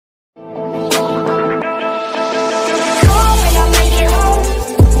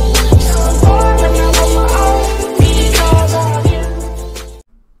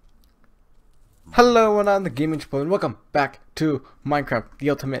Hello, and I'm the Gaming Chipotle, and welcome back to Minecraft, the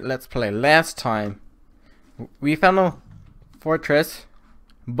ultimate Let's Play. Last time, we found a fortress,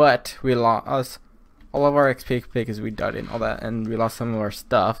 but we lost all of our XP because we died and all that, and we lost some of our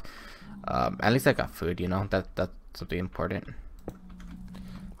stuff. At least I got food, you know, that's something important.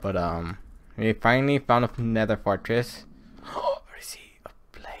 But, we finally found a nether fortress. Oh, I see a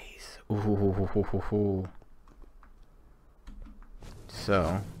blaze. Ooh.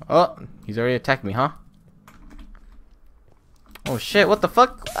 So, oh, he's already attacked me, huh? Oh shit, what the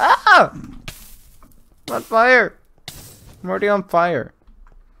fuck? Ah! I'm on fire! I'm already on fire.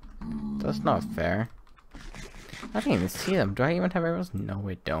 That's not fair. I didn't even see them. Do I even have arrows? No,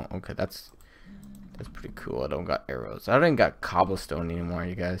 I don't. Okay, that's pretty cool. I don't got arrows. I don't got cobblestone anymore,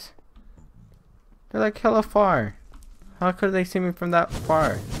 you guys. They're like hella far. How could they see me from that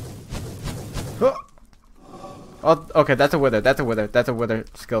far? Oh, okay, that's a wither. That's a wither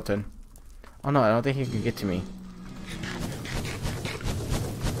skeleton. Oh no, I don't think he can get to me.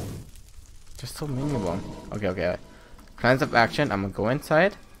 Just so many of them. Okay. Plans of action. I'm gonna go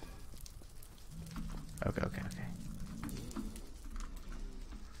inside. Okay.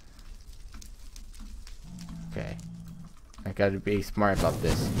 Okay. I gotta be smart about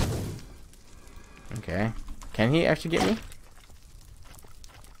this. Okay. Can he actually get me?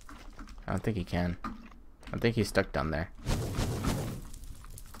 I don't think he can. I think he's stuck down there.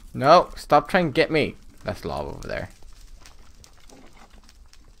 No! Stop trying to get me! That's lava over there.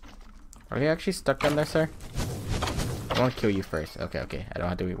 Are you actually stuck down there, sir? I want to kill you first. Okay. I don't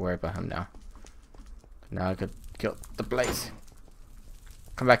have to worry about him now. Now I could kill the blaze.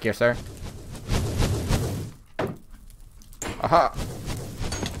 Come back here, sir. Aha!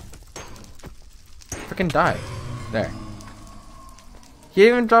 Freaking die. There. He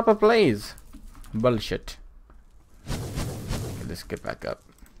didn't even drop a blaze. Bullshit. Okay, let's get back up.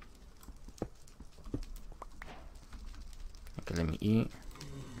 Okay, let me eat.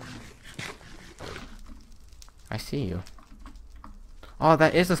 I see you. Oh,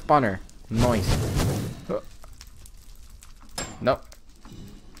 that is a spawner. Nice. Nope.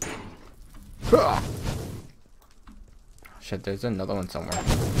 Shit, there's another one somewhere.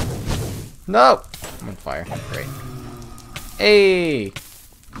 No! I'm on fire. Great. Hey!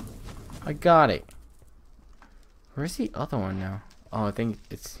 I got it. Where's the other one now? Oh, I think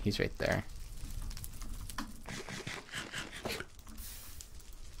he's right there.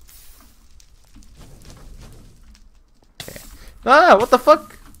 Okay. Ah, what the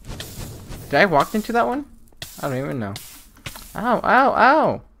fuck? Did I walk into that one? I don't even know.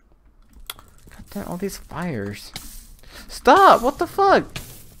 Ow! God damn, all these fires. Stop! What the fuck?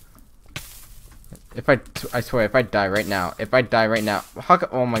 I swear, if I die right now,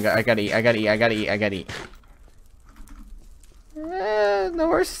 oh my god, I gotta eat. No,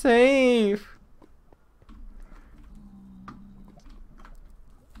 we're safe.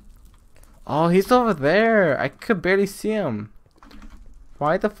 Oh, he's over there. I could barely see him.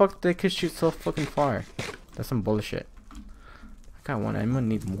 Why the fuck they could shoot so fucking far? That's some bullshit. I got one. I'm gonna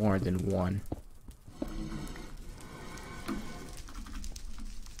need more than one.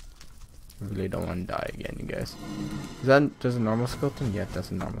 I really don't want to die again, you guys. Is that just a normal skeleton? Yeah,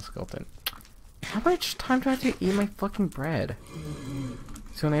 that's a normal skeleton. How much time do I have to eat my fucking bread?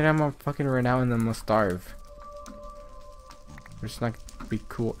 Soon later I'm gonna fucking run out and then I'm gonna starve. It's not gonna be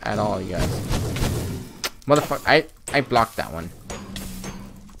cool at all, you guys. Motherfucker, I blocked that one.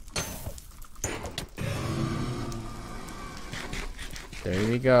 There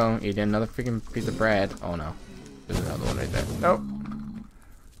we go. Eat another freaking piece of bread. Oh no. There's another one right there. Nope.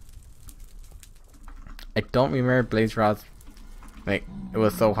 I don't remember blaze rods. Like, it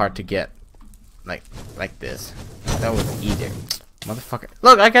was so hard to get. Like this. That was easier. Motherfucker.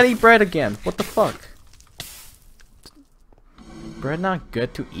 Look, I gotta eat bread again. What the fuck? Bread not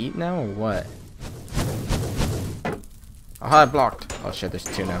good to eat now or what? Oh, I blocked. Oh shit, there's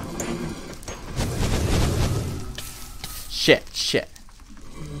two now. Shit.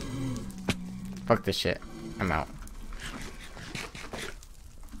 Fuck this shit. I'm out.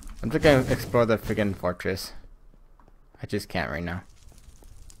 I'm just gonna explore the freaking fortress. I just can't right now.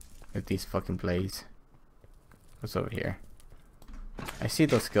 With these fucking blazes. What's over here? I see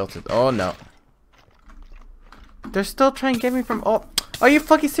those skeletons. Oh no. They're still trying to get me from. Oh, are you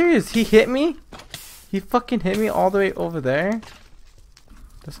fucking serious? He hit me? He fucking hit me all the way over there?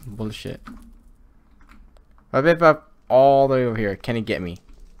 That's some bullshit. I bet about all the way over here. Can he get me?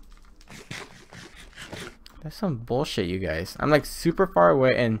 That's some bullshit, you guys. I'm like super far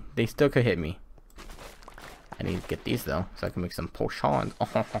away and they still could hit me. I need to get these though, so I can make some potions.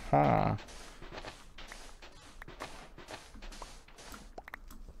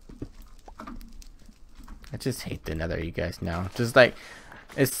 I just hate the Nether, you guys know. Just like,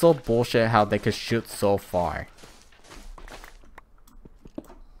 it's so bullshit how they could shoot so far.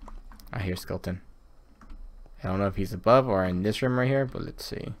 I hear Skeleton. I don't know if he's above or in this room right here, but let's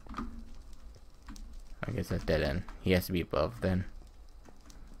see. I guess that's dead end. He has to be above then.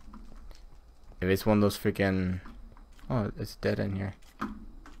 If it's one of those freaking... Oh, it's dead end here.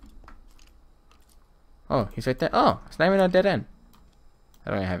 Oh, he's right there. Oh, it's not even a dead end.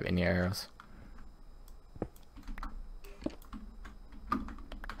 I don't have any arrows.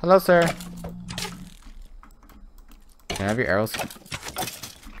 Hello, sir. Can I have your arrows?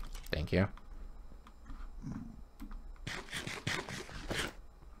 Thank you.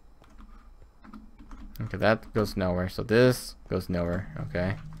 Okay, that goes nowhere. So this goes nowhere.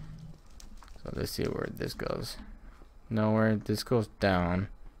 Okay. So let's see where this goes. Nowhere. This goes down.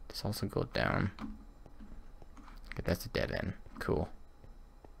 This also goes down. Okay, that's a dead end. Cool.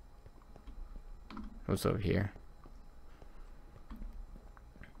 What's over here?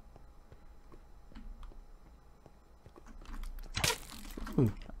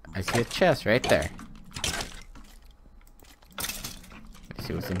 Ooh, I see a chest right there. Let's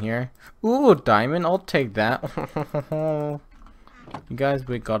see what's in here. Ooh, diamond. I'll take that. You guys,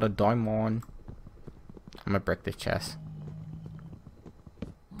 we got a diamond. I'm gonna break the chest.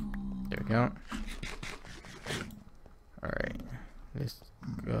 There we go. Alright. Let's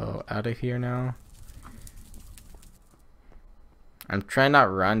go out of here now. I'm trying not to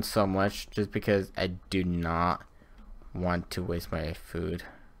run so much just because I do not want to waste my food.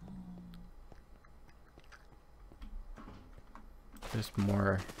 There's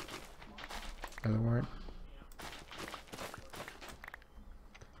more other word.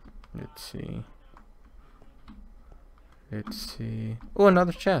 Let's see. Let's see. Oh,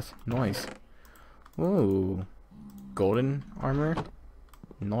 another chest. Nice. Ooh. Golden armor.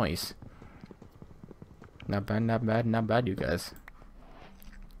 Nice. Not bad, not bad, not bad, you guys.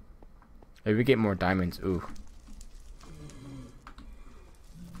 If we get more diamonds, ooh.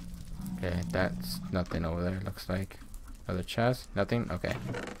 Okay, that's nothing over there, looks like. Other chest? Nothing? Okay.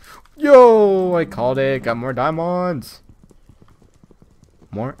 Yo! I called it. Got more diamonds.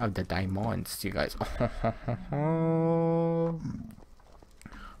 More of the diamonds, you guys.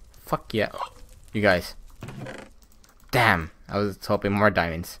 Fuck yeah. You guys. Damn. I was hoping more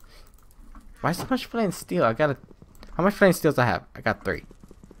diamonds. Why so much flint and steel? I got a... How much flint and steels I have? I got 3.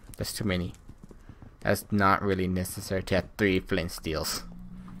 That's too many. That's not really necessary to have 3 flint and steels.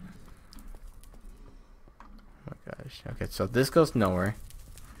 Oh my gosh. Okay, so this goes nowhere.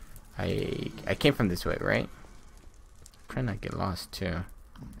 I came from this way, right? I'm trying not to get lost too.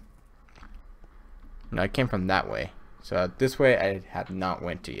 No, I came from that way. So this way I have not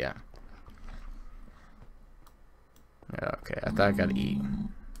went to yet. Okay, I thought I gotta eat.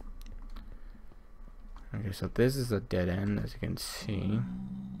 Okay, so this is a dead end, as you can see.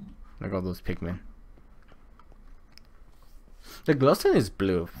 Look at all those pigmen. The glowstone is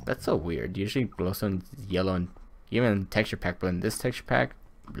blue. That's so weird. Usually glowstone is yellow and even texture pack, but in this texture pack,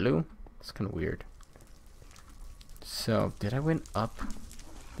 blue. It's kind of weird. So, did I went up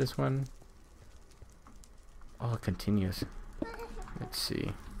this one? Oh, it continues. Let's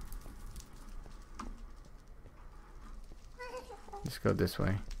see. Let's go this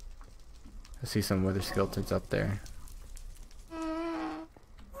way. I see some wither skeletons up there.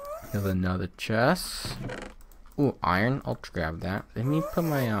 There's another chest. Ooh, iron. I'll grab that. Let me put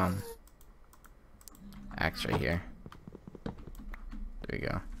my axe right here. There we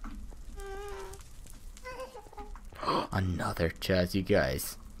go. Another chest, you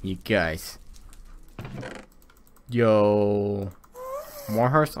guys. You guys. Yo. More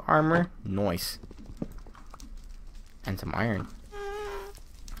horse armor. Nice. And some iron.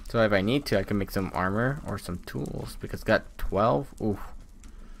 So if I need to, I can make some armor or some tools. Because it's got 12. Oof.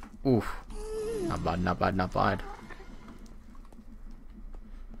 Oof. Not bad, not bad, not bad.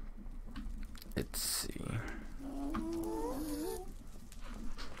 Let's see.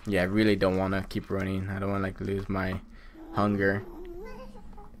 Yeah, I really don't want to keep running. I don't want to like lose my hunger.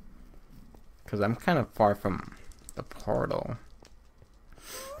 Because I'm kind of far from the portal.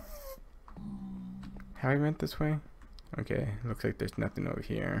 Have I went this way? Okay, looks like there's nothing over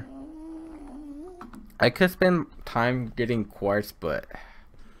here. I could spend time getting quartz, but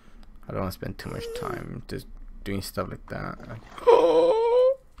I don't want to spend too much time just doing stuff like that.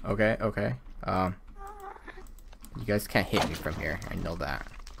 Okay, okay. You guys can't hit me from here. I know that.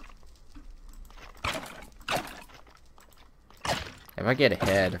 If I get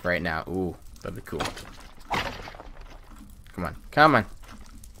ahead right now, ooh, that'd be cool. Come on, come on.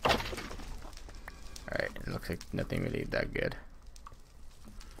 Alright, it looks like nothing really that good.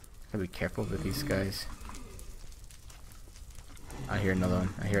 Gotta be careful with these guys. I hear another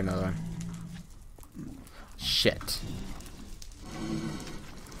one. I hear another one. Shit.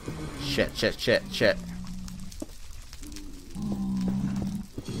 Shit, shit, shit, shit.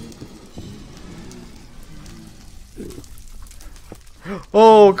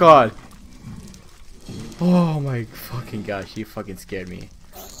 Oh god. Oh my fucking gosh, he fucking scared me.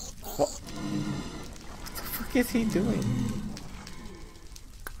 What the fuck is he doing?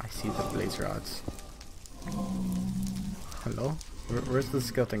 I see the blaze rods. Hello? Where's the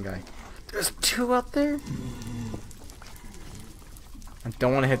skeleton guy? There's two out there? I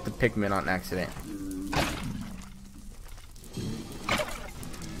don't want to hit the pigman on accident.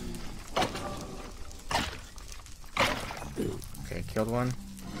 Okay, killed one.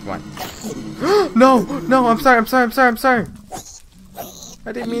 One. No! No, I'm sorry, I'm sorry, I'm sorry, I'm sorry!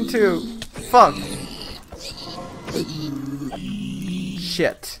 I didn't mean to. Fuck!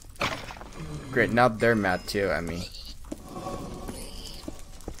 Shit. Great, now they're mad too at me.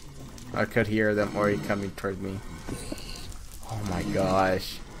 I could hear them already coming towards me. Oh my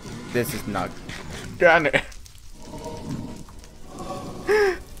gosh. This is not... Damn it!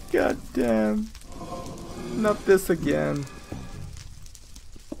 God damn. Not this again.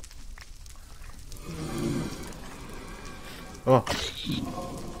 Oh.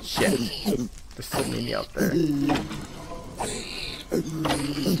 Shit. There's so many out there.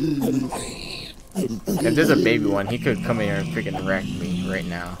 If there's a baby one, he could come in here and freaking wreck me right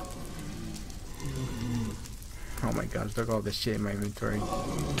now. Oh my gosh, look at all this shit in my inventory.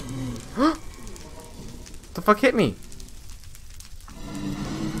 What the fuck hit me?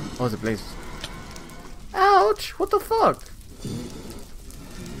 Oh, it's a blaze. Ouch! What the fuck?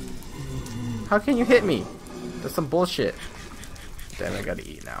 How can you hit me? That's some bullshit. Damn, I gotta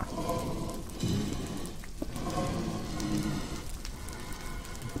eat now.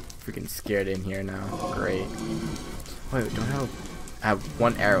 Freaking scared in here now. Great. Wait, do I have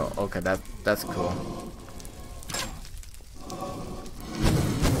one arrow? Okay, that's cool.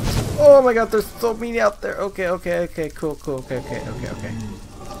 Oh my god, there's so many out there. Okay, okay, okay, cool, cool, okay, okay, okay, okay.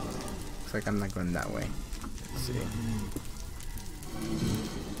 Looks like I'm not going that way. Let's see.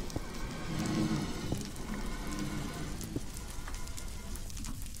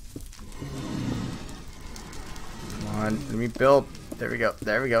 Come on, let me build. There we go,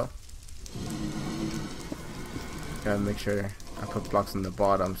 there we go. Gotta make sure I put blocks on the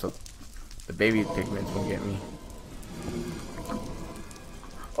bottom so the baby pigments won't get me.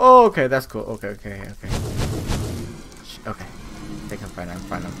 Oh, okay, that's cool. Okay, okay, okay. Okay. I think I'm fine, I'm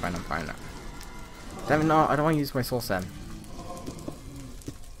fine, I'm fine, I'm fine now. Damn it, no, I don't want to use my soul sand.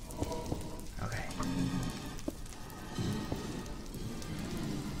 Okay.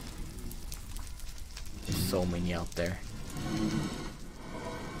 There's so many out there.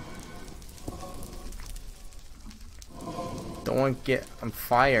 Don't want to get on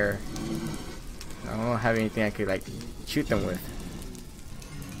fire. I don't have anything I could like shoot them with.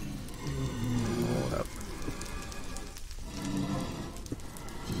 Hold up.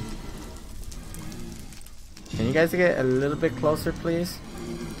 Can you guys get a little bit closer, please?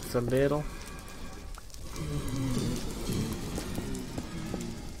 Just a little.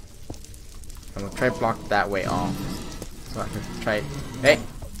 I'm gonna try to block that way off, so I can try. Hey,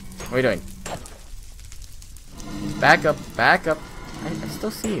 what are you doing? Back up, back up. I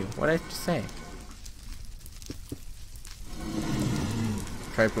still see you. What did I just say?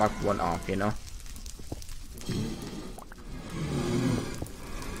 Try to block one off, you know?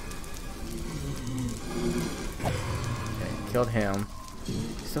 Okay, killed him.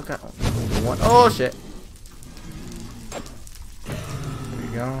 Still got one. Oh shit! There we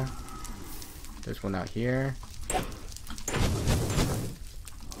go. There's one out here. There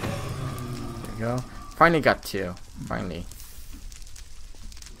we go. Finally got two. Finally.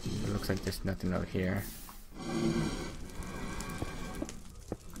 It looks like there's nothing out here.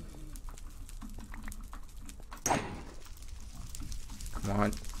 Come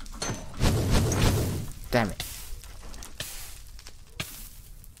on. Damn it.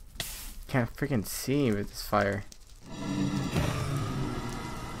 Can't freaking see with this fire.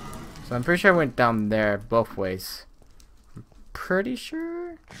 So I'm pretty sure I went down there both ways. I'm pretty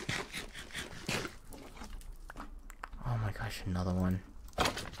sure. Oh my gosh, another one. I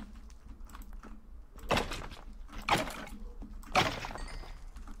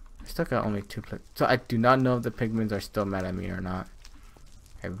still got only two plates. So I do not know if the pigments are still mad at me or not.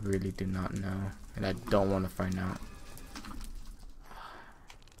 I really do not know. And I don't want to find out.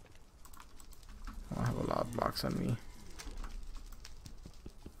 I have a lot of blocks on me.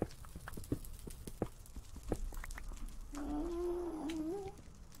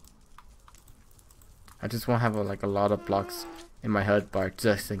 I just want to have like a lot of blocks in my HUD bar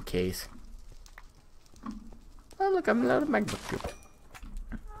just in case. Oh look, I'm out of magma cube.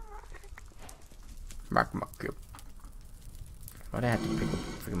 Magma cube. Why'd I have to pick up a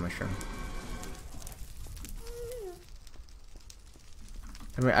freaking mushroom?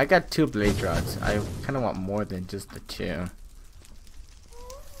 I mean, I got 2 blaze rods. I kind of want more than just the 2.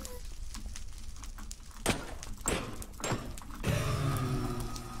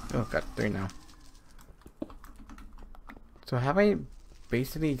 Oh, got 3 now. So have I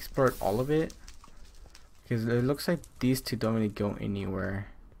basically explored all of it? Because it looks like these 2 don't really go anywhere.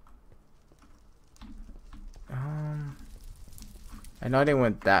 I know they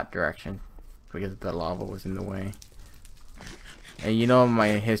went that direction because the lava was in the way. And you know my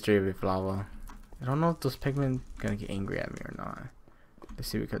history with lava. I don't know if those pigmen gonna get angry at me or not. Let's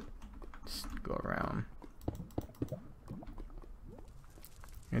see if we could just go around.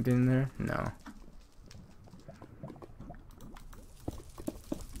 Anything in there? No.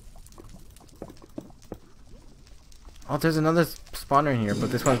 Oh, there's another spawner in here,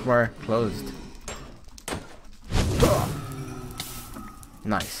 but this one's more closed.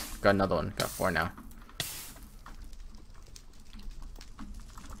 Nice. Got another one. Got 4 now.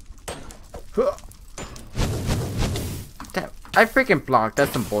 Damn. I freaking blocked.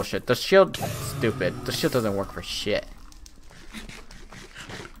 That's some bullshit. The shield, stupid. The shield doesn't work for shit.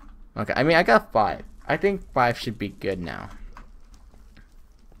 Okay, I mean, I got 5. I think 5 should be good now.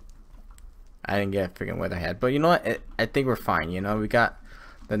 I didn't get a freaking wither head, but you know what? I think we're fine. You know, we got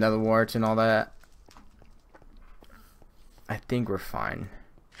the nether warts and all that. I think we're fine.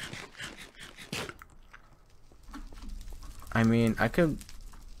 I mean, I could.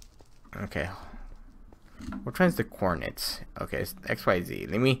 Okay. Which one's the coordinates? Okay, it's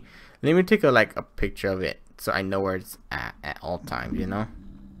XYZ. Let me take a picture of it so I know where it's at all times. You know.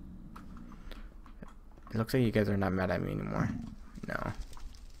 It looks like you guys are not mad at me anymore. No.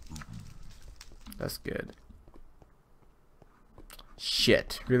 That's good.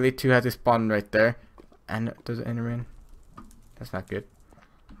 Shit. Really? 2 had to spawn right there. And there's an enderman. That's not good.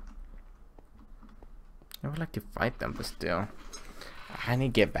 I would like to fight them, but still. I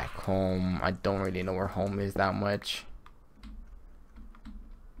need to get back home. I don't really know where home is that much.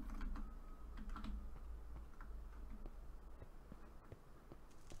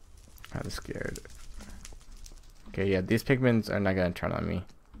 I'm scared. Okay, yeah, these pigments are not gonna turn on me.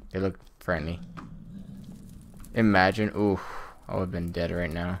 They look friendly. Imagine, ooh, I would have been dead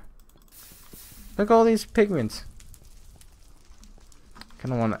right now. Look at all these pigments.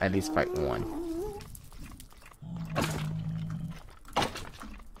 Kinda wanna at least fight one.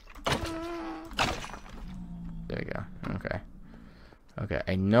 There we go. Okay. Okay,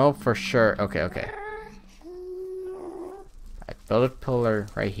 I know for sure. Okay, okay. I built a pillar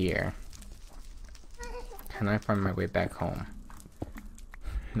right here. Can I find my way back home?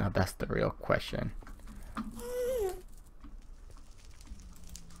 Now that's the real question.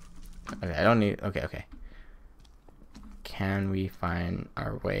 Okay, I don't need. Okay, okay. Can we find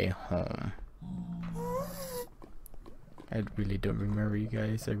our way home? I really don't remember, you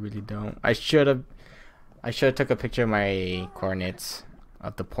guys. I really don't. I should have took a picture of my coordinates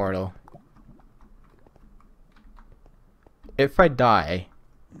of the portal. If I die,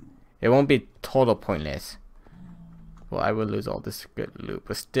 it won't be total pointless. Well, I will lose all this good loot,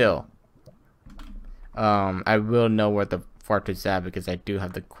 but still, I will know where the fortress is at because I do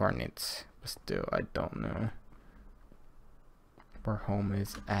have the coordinates. But still, I don't know where home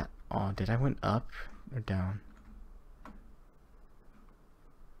is at all. Did I went up or down?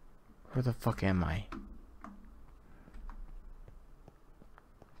 Where the fuck am I?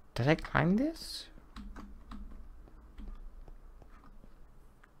 Did I climb this?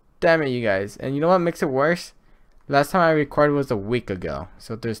 Damn it, you guys. And you know what makes it worse? Last time I recorded was a week ago.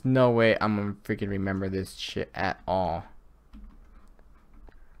 So there's no way I'm gonna freaking remember this shit at all.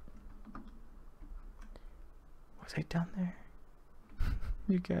 Was I down there?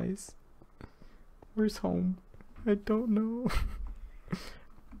 You guys. Where's home? I don't know.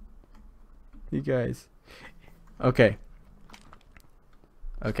 You guys. Okay.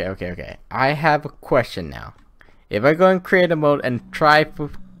 Okay. I have a question now. If I go in creative mode and try to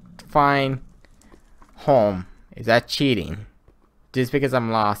find home, is that cheating? Just because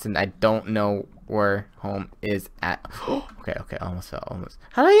I'm lost and I don't know where home is at. Okay, almost fell, almost.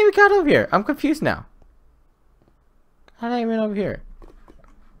 How did I even get over here? I'm confused now. How did I even over here?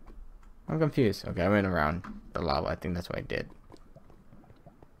 I'm confused. Okay, I went around the lava. I think that's what I did.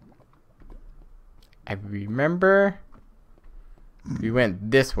 I remember we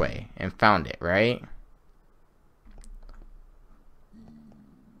went this way and found it, right?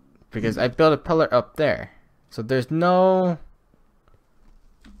 Because I built a pillar up there. So there's no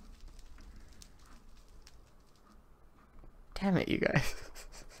Damn it, you guys.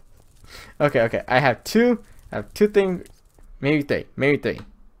 Okay. I have two things, maybe three.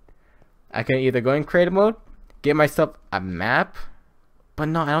 I can either go in creative mode, get myself a map, but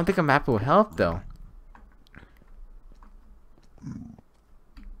no, I don't think a map will help though.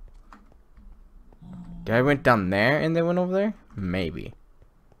 Did I went down there and then went over there? Maybe.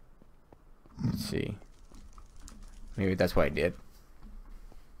 Let's see. Maybe that's what I did.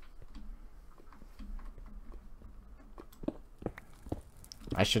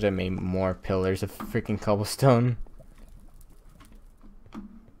 I should have made more pillars of freaking cobblestone.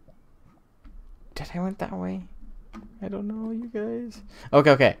 Did I went that way? I don't know, you guys.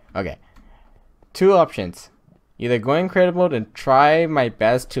 Okay. Two options. Either go in creative mode and try my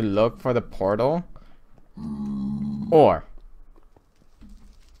best to look for the portal, or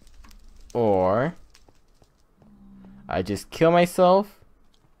I just kill myself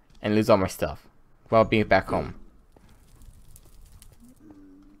and lose all my stuff while being back home.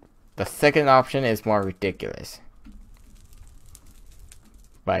 The second option is more ridiculous,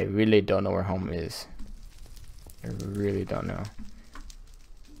 but I really don't know where home is. I really don't know.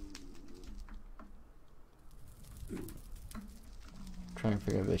 I'm trying to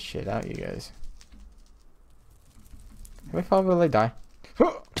figure this shit out, you guys. If I fall, will I die?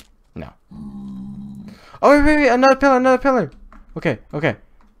 No. Oh wait, another pillar.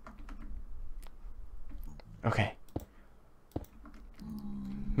 Okay.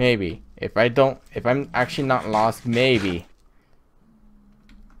 Maybe if I'm actually not lost, maybe.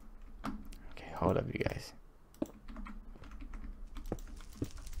 Okay, hold up, you guys.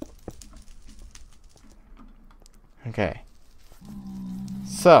 Okay.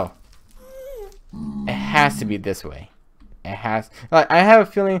 So it has to be this way. It has. Like, I have a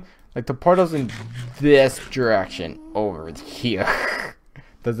feeling like the portal's in this direction over here.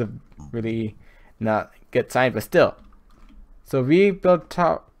 Doesn't really not get signed, but still. So we built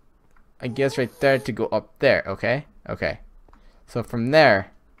top, I guess, right there to go up there. Okay. So from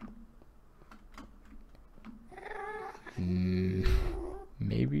there,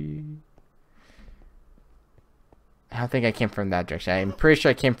 maybe. I don't think I came from that direction. I'm pretty sure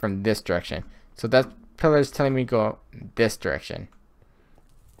I came from this direction. So that pillar is telling me to go this direction.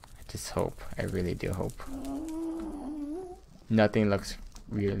 I just hope. I really do hope. Nothing looks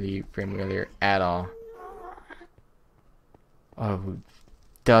really familiar at all. Oh,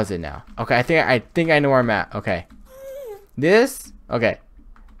 does it now? Okay, I think I know where I'm at. Okay. Okay.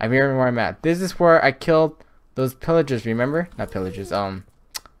 I'm here where I'm at. This is where I killed those pillagers, remember? Not pillagers,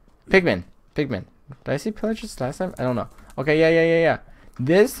 pigmen. Did I see pillagers last time? I don't know. Okay, yeah.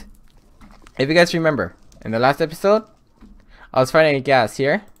 This, if you guys remember, in the last episode, I was fighting a gas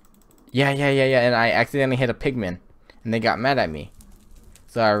here. Yeah. And I accidentally hit a pigman, and they got mad at me.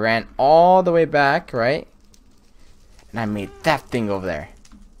 So I ran all the way back, right? And I made that thing over there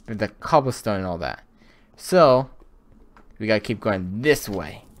with the cobblestone and all that. So we gotta keep going this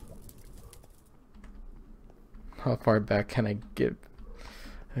way. How far back can I get?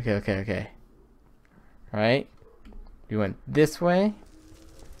 Okay. Right? We went this way.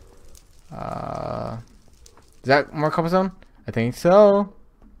 Is that more cobblestone? I think so.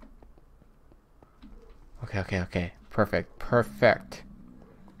 Okay. Perfect.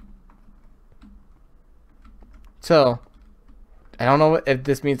 So, I don't know if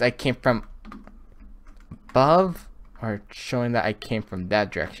this means I came from above or showing that I came from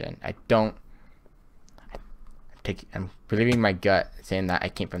that direction. I'm believing my gut saying that I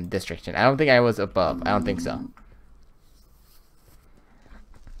came from this direction. I don't think I was above. I don't think so.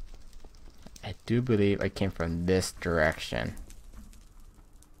 I do believe I came from this direction.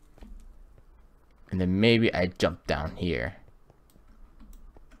 And then maybe I jumped down here.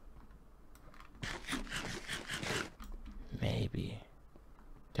 Maybe.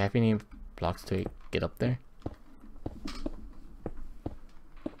 Do I have any blocks to get up there?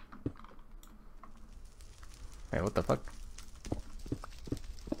 Wait, what the fuck?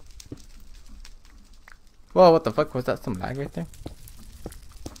 Whoa, what the fuck? Was that some lag right there?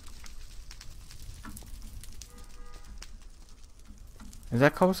 Is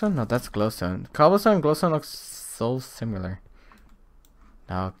that cobblestone? No, that's glowstone. Cobblestone and glowstone look so similar.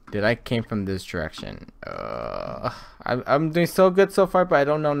 Now, did I came from this direction? I'm doing so good so far, but I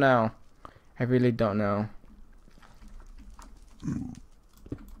don't know now. I really don't know.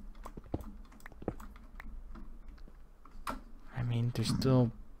 I mean, there's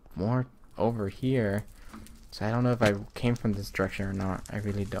still more over here. So I don't know if I came from this direction or not. I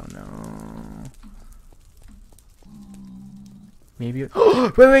really don't know. Maybe.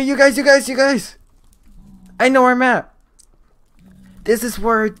 Wait, you guys! I know where I'm at. This is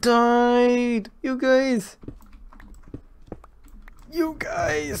where I died, you guys. You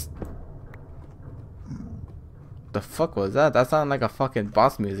guys. The fuck was that? That sounded like a fucking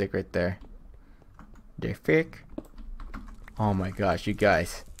boss music right there. They're fake. Oh my gosh, you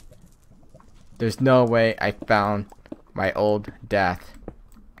guys. There's no way I found my old death.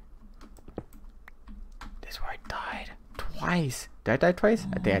 This is where I died. Twice. Did I die twice?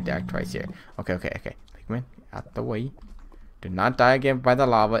 I think I died twice here. Okay. Pigman, out the way. Do not die again by the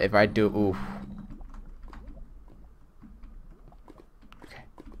lava. If I do, oof.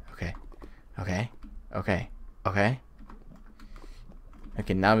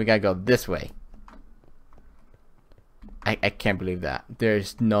 Okay, now we gotta go this way. I can't believe that.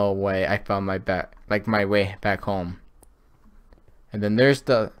 There's no way I found my way back home. And then there's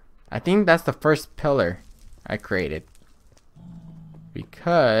I think that's the first pillar I created.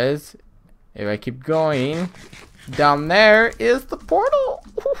 Because if I keep going, down there is the portal.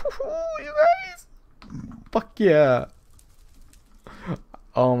 You guys. Fuck yeah.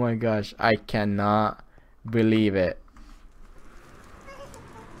 Oh my gosh, I cannot believe it.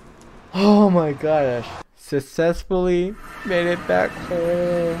 Oh my gosh. Successfully made it back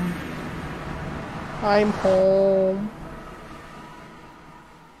home. I'm home.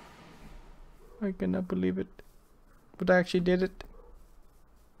 I cannot believe it. But I actually did it.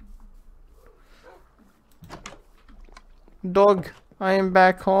 Dog, I am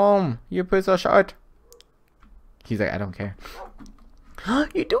back home. You piece of shit. He's like, I don't care.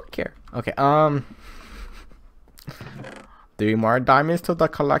 You don't care. Okay, 3 more diamonds to the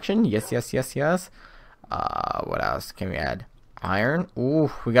collection. Yes. What else can we add? Iron.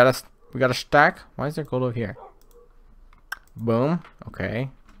 Ooh, we got a stack. Why is there gold over here? Boom. Okay.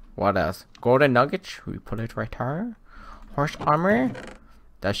 What else? Golden nuggets. We put it right here. Horse armor.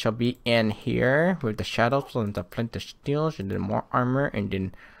 That shall be in here with the shadows and the flint of steel, and then more armor, and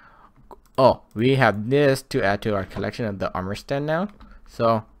then we have this to add to our collection of the armor stand now.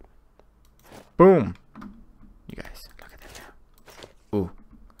 So, boom. You guys, look at that now. Ooh.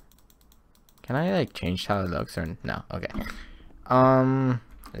 Can I like change how it looks or no? Okay.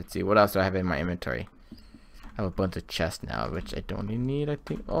 Let's see. What else do I have in my inventory? I have a bunch of chests now, which I don't really need. I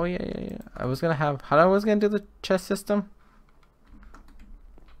think. Oh yeah. I was gonna have. How I was gonna do the chest system?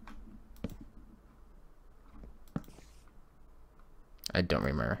 I don't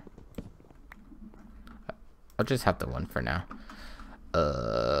remember. I'll just have the one for now.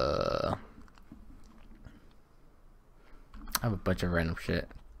 I have a bunch of random shit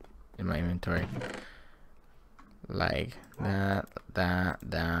in my inventory. Like that.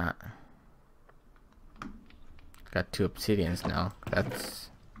 Got 2 obsidians now.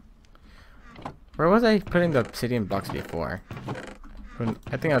 That's... Where was I putting the obsidian blocks before?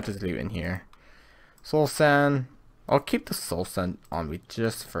 I think I'll just leave it in here. Soul sand. I'll keep the soul sand on me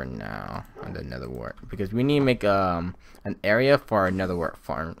just for now on the nether wart, because we need to make an area for our nether wart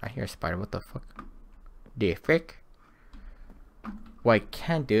farm. I hear a spider. What the fuck? The frick? What I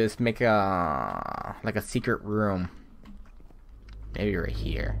can do is make a like a secret room. Maybe right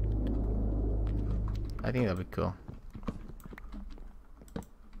here. I think that'd be cool.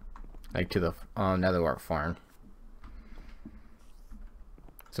 Like to the nether wart farm.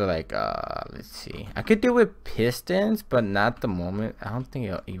 So like, let's see. I could do it with pistons, but not at the moment. I don't think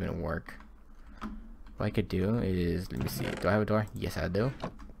it'll even work. What I could do is, let me see. Do I have a door? Yes, I do.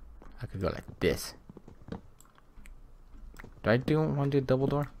 I could go like this. Do I want to do double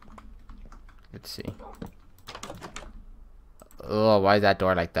door? Let's see. Oh, why is that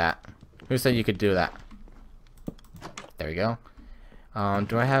door like that? Who said you could do that? There we go.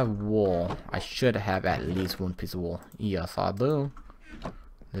 Do I have wool? I should have at least 1 piece of wool. Yes, I do.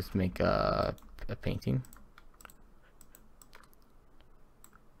 Let's make a painting.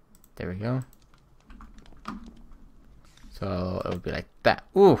 There we go. So it would be like that.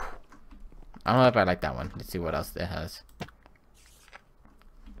 Ooh, I don't know if I like that one. Let's see what else it has.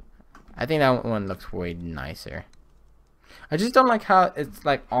 I think that one looks way nicer. I just don't like how it's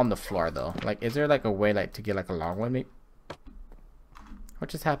like on the floor though. Like, is there like a way like to get like a long one? Maybe. What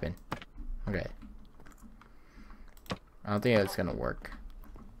just happened? Okay. I don't think it's gonna work.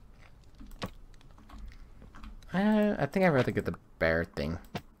 I think I'd rather get the bear thing.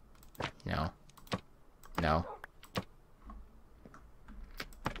 No.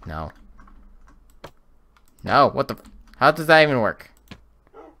 What the? How does that even work?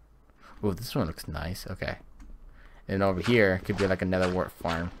 Oh, this one looks nice. Okay. And over here could be like another wart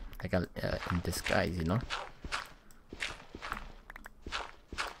farm, like in disguise, you know.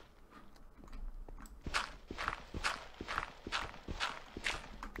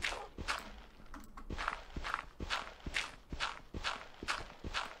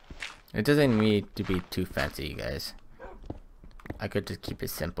 It doesn't need to be too fancy, you guys. I could just keep it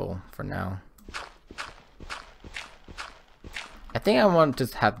simple for now. I think I want to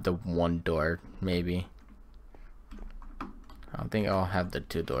just have the one door, maybe. I don't think I'll have the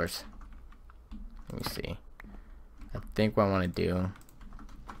 2 doors. Let me see. I think what I want to do.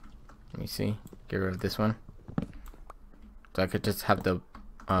 Let me see. Get rid of this one. So I could just have the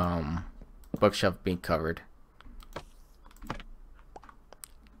bookshelf being covered.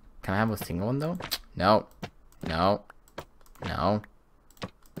 Can I have a single one though? No. No. No.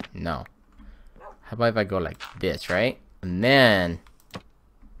 No. How about if I go like this, right? And then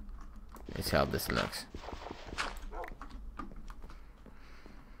let's see how this looks.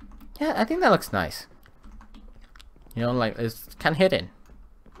 Yeah, I think that looks nice. You know, like it's kind of hidden.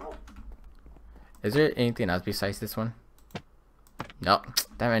 Is there anything else besides this one? No.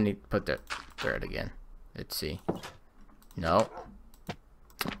 Damn, I need to put the third again. Let's see. No.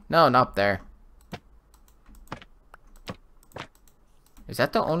 No, not there. Is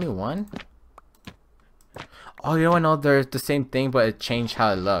that the only one? Oh, you know what? No, there's the same thing, but it changed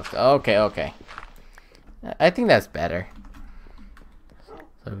how it looked. Okay, okay. I think that's better.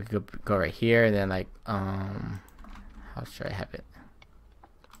 So we could go right here, and then like, how should I have it?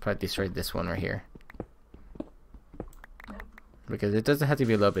 Probably destroy this one right here. Because it doesn't have to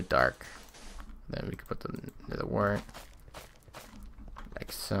be a little bit dark. Then we could put the word.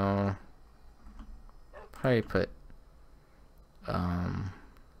 Like so. Probably put,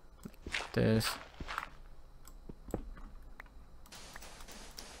 like this.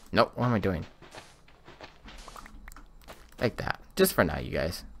 Nope, what am I doing? Like that. Just for now, you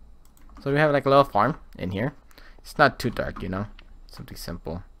guys. So we have like a little farm in here. It's not too dark, you know. Something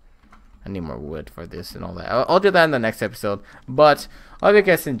simple. I need more wood for this and all that. I'll do that in the next episode. But I hope you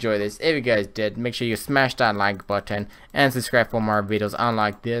guys enjoyed this. If you guys did, make sure you smash that like button and subscribe for more videos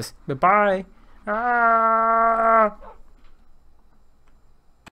unlike this. Goodbye. Ah!